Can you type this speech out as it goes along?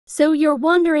So you're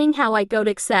wondering how I got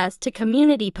access to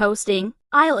community posting?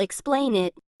 I'll explain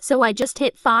it. So I just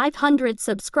hit 500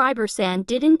 subscribers and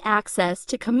didn't access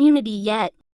to community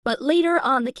yet. But later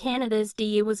on the Canada's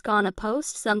DA was gonna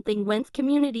post something with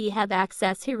community have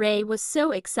access. Hooray, was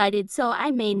so excited, so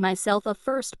I made myself a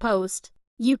first post.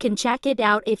 You can check it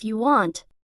out if you want.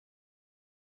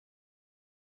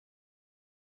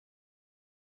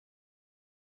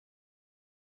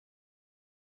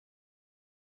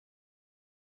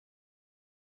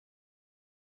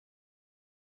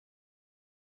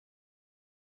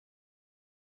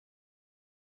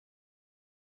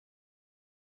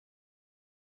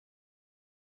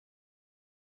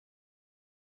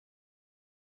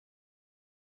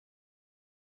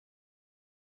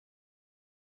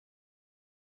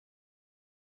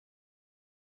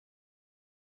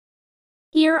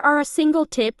 Here are a single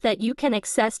tip that you can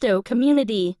access to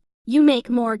community. You make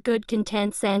more good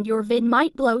contents and your vid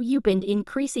might blow up and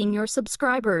increasing your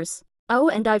subscribers. Oh,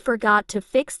 and I forgot to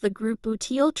fix the group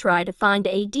util. Try to find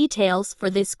a details for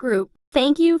this group.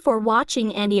 Thank you for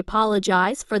watching and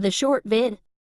apologize for the short vid.